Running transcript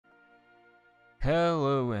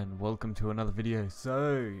Hello and welcome to another video.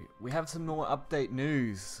 So we have some more update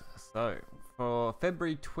news. So for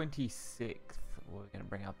February 26th, we're going to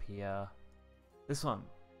bring up here this one.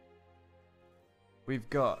 We've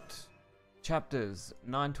got chapters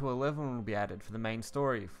 9 to 11 will be added for the main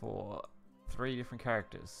story for 3 different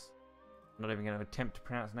characters. I'm not even going to attempt to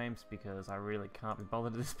pronounce names because I really can't be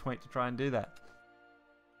bothered at this point to try and do that.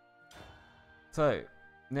 So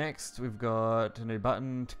next, we've got a new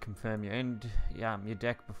button to confirm your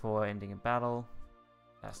deck before ending a battle.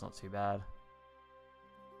 That's not too bad.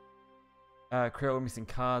 Create all missing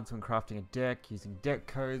cards when crafting a deck using deck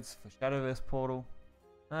codes for Shadowverse portal.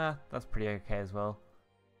 That's pretty okay as well.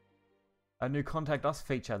 A new Contact Us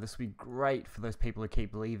feature. This will be great for those people who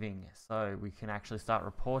keep leaving, so we can actually start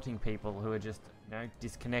reporting people who are just,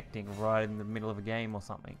 disconnecting right in the middle of a game or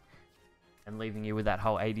something, and leaving you with that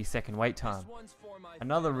whole 80-second wait time.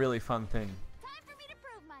 Another really fun thing.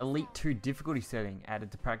 Elite 2 difficulty setting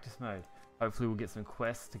added to practice mode. Hopefully we'll get some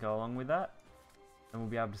quests to go along with that, and we'll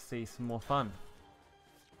be able to see some more fun.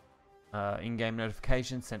 In-game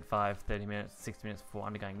notifications sent 30 minutes, 60 minutes before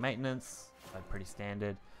undergoing maintenance. So pretty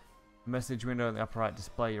standard. Message window in the upper right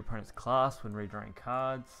display your opponent's class when redrawing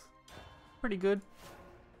cards. Pretty good.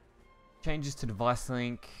 Changes to device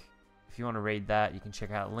link. If you want to read that, you can check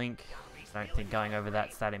out link. I don't think going over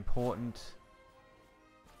that's that important.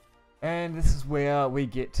 And this is where we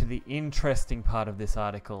get to the interesting part of this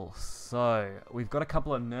article. So, we've got a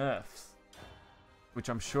couple of nerfs, which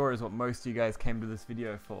I'm sure is what most of you guys came to this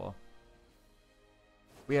video for.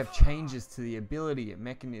 We have changes to the ability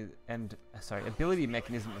mechanism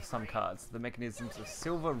of some cards. The mechanisms of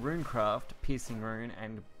Silver RuneCraft, Piercing Rune,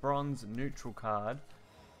 and Bronze Neutral card,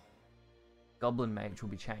 Goblin Mage, will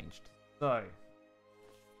be changed. So,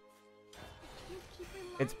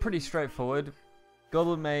 it's pretty straightforward.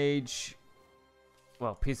 Goblin Mage,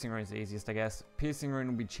 well, Piercing Rune is the easiest, I guess. Piercing Rune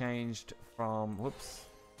will be changed from,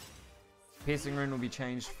 Piercing Rune will be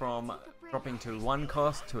changed from dropping to 1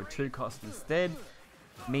 cost to a 2 cost instead,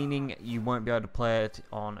 meaning you won't be able to play it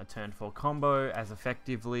on a turn 4 combo as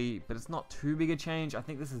effectively, but it's not too big a change. I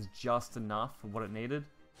think this is just enough for what it needed.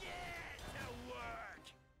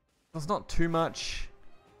 It's not too much.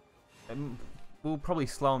 We'll probably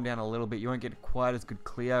slow them down a little bit. You won't get quite as good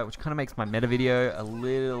clear, which kind of makes my meta video a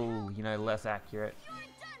little, less accurate.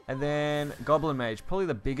 And then Goblin Mage, probably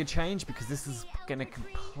the bigger change, because this is going to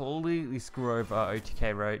completely screw over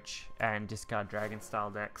OTK Roach and discard Dragon style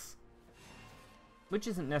decks, which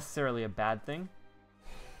isn't necessarily a bad thing.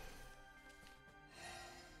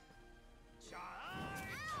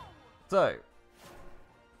 So,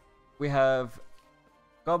 we have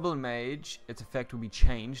Goblin Mage, its effect will be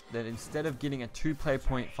changed, that instead of getting a 2 play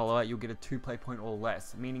point follower, you'll get a 2 play point or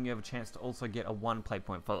less, meaning you have a chance to also get a 1 play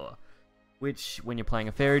point follower. Which, when you're playing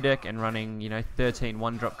a fairy deck and running, 13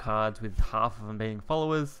 1-drop cards with half of them being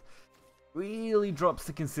followers, really drops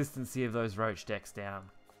the consistency of those Roach decks down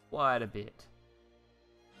quite a bit.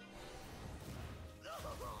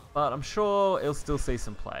 But I'm sure it'll still see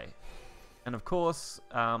some play. And of course,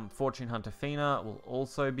 Fortune Hunter Fina will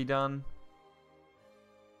also be done.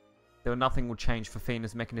 Nothing will change for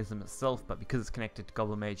Fina's mechanism itself, but because it's connected to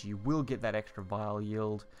Goblin Mage, you will get that extra vial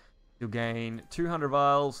yield. You'll gain 200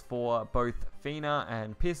 vials for both Fina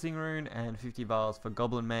and Piercing Rune, and 50 vials for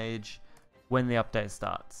Goblin Mage when the update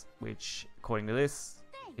starts, which, according to this,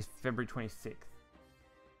 is February 26th.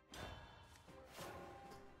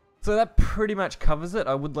 So that pretty much covers it.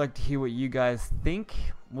 I would like to hear what you guys think.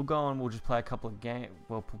 We'll go on, we'll just play a couple of games.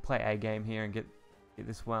 Well, we'll play a game here and get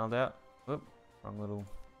this wound out. Whoop, wrong little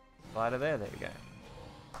slider there. There we go.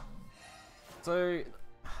 So,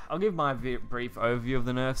 I'll give my brief overview of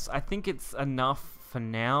the nerfs. I think it's enough for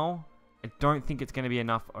now. I don't think it's going to be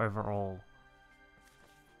enough overall.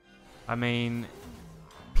 I mean,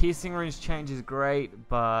 Piercing Rune's change is great,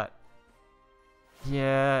 but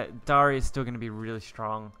yeah, Dari is still going to be really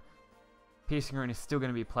strong. Piercing Rune is still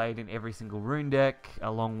going to be played in every single rune deck,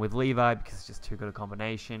 along with Levi, because it's just too good a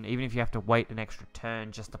combination. Even if you have to wait an extra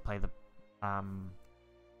turn just to play the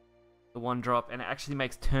 1-drop, and it actually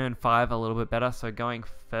makes turn 5 a little bit better, so going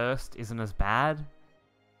first isn't as bad,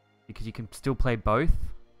 because you can still play both.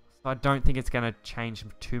 So I don't think it's going to change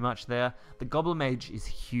too much there. The Goblin Mage is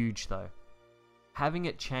huge though. Having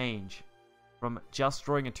it change from just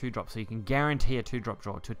drawing a 2-drop, so you can guarantee a 2-drop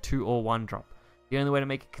draw, to a 2 or 1-drop. The only way to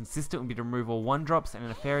make it consistent would be to remove all 1-drops, and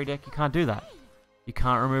in a fairy deck you can't do that. You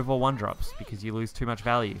can't remove all 1-drops because you lose too much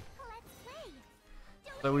value.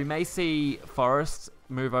 So we may see Forest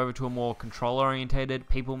move over to a more controller orientated.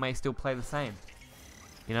 People may still play the same,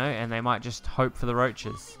 and they might just hope for the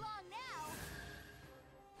Roaches.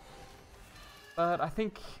 But I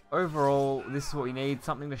think overall this is what we need,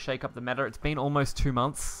 something to shake up the meta. It's been almost 2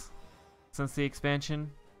 months since the expansion.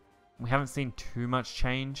 We haven't seen too much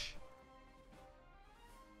change.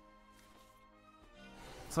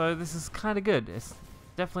 So this is kind of good. It's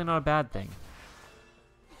definitely not a bad thing.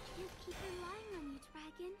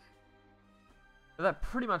 So that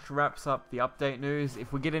pretty much wraps up the update news.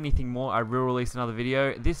 If we get anything more, I will release another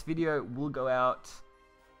video. This video will go out,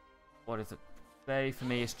 what is it? Today for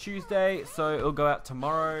me is Tuesday, so it'll go out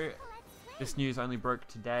tomorrow. This news only broke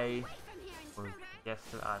today. Or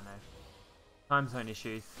yesterday, I don't know. Time zone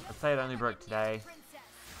issues. I'd say it only broke today.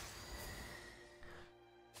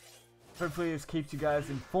 Hopefully this keeps you guys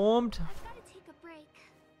informed.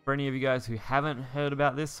 For any of you guys who haven't heard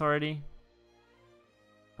about this already.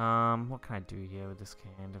 What can I do here with this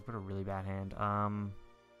hand? I've got a really bad hand.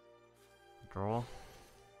 Draw.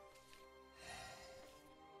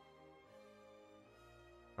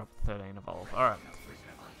 Drop 13 evolve. Alright.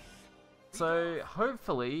 So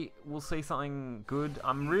hopefully we'll see something good.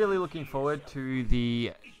 I'm really looking forward to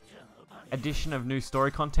the addition of new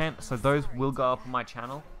story content. So those will go up on my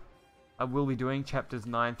channel. I will be doing chapters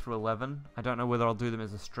 9 through 11. I don't know whether I'll do them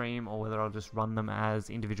as a stream or whether I'll just run them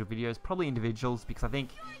as individual videos. Probably individuals, because I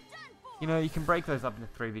think, you know, you can break those up into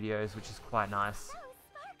 3 videos, which is quite nice.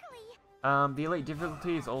 The elite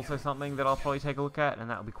difficulty is also something that I'll probably take a look at, and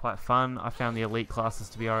that will be quite fun. I found the elite classes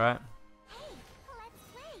to be alright.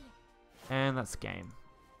 And that's game.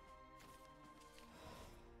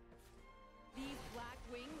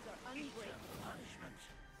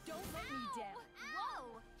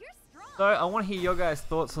 So I want to hear your guys'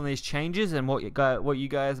 thoughts on these changes and what you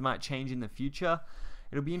guys might change in the future.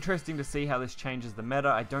 It'll be interesting to see how this changes the meta.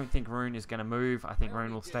 I don't think Rune is going to move. I think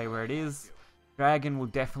Rune will stay where it is. Dragon will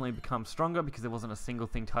definitely become stronger because there wasn't a single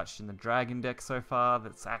thing touched in the Dragon deck so far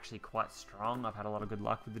that's actually quite strong. I've had a lot of good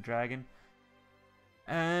luck with the Dragon.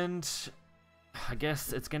 And I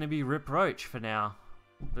guess it's going to be Rip Roach for now.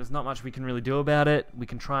 There's not much we can really do about it. We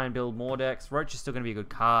can try and build more decks. Roach is still going to be a good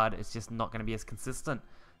card. It's just not going to be as consistent,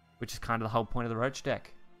 which is kind of the whole point of the Roach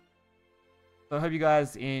deck. So I hope you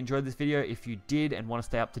guys enjoyed this video. If you did and want to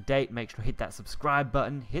stay up to date, make sure to hit that subscribe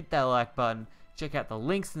button, hit that like button, check out the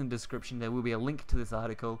links in the description. There will be a link to this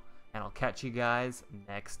article, and I'll catch you guys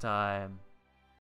next time.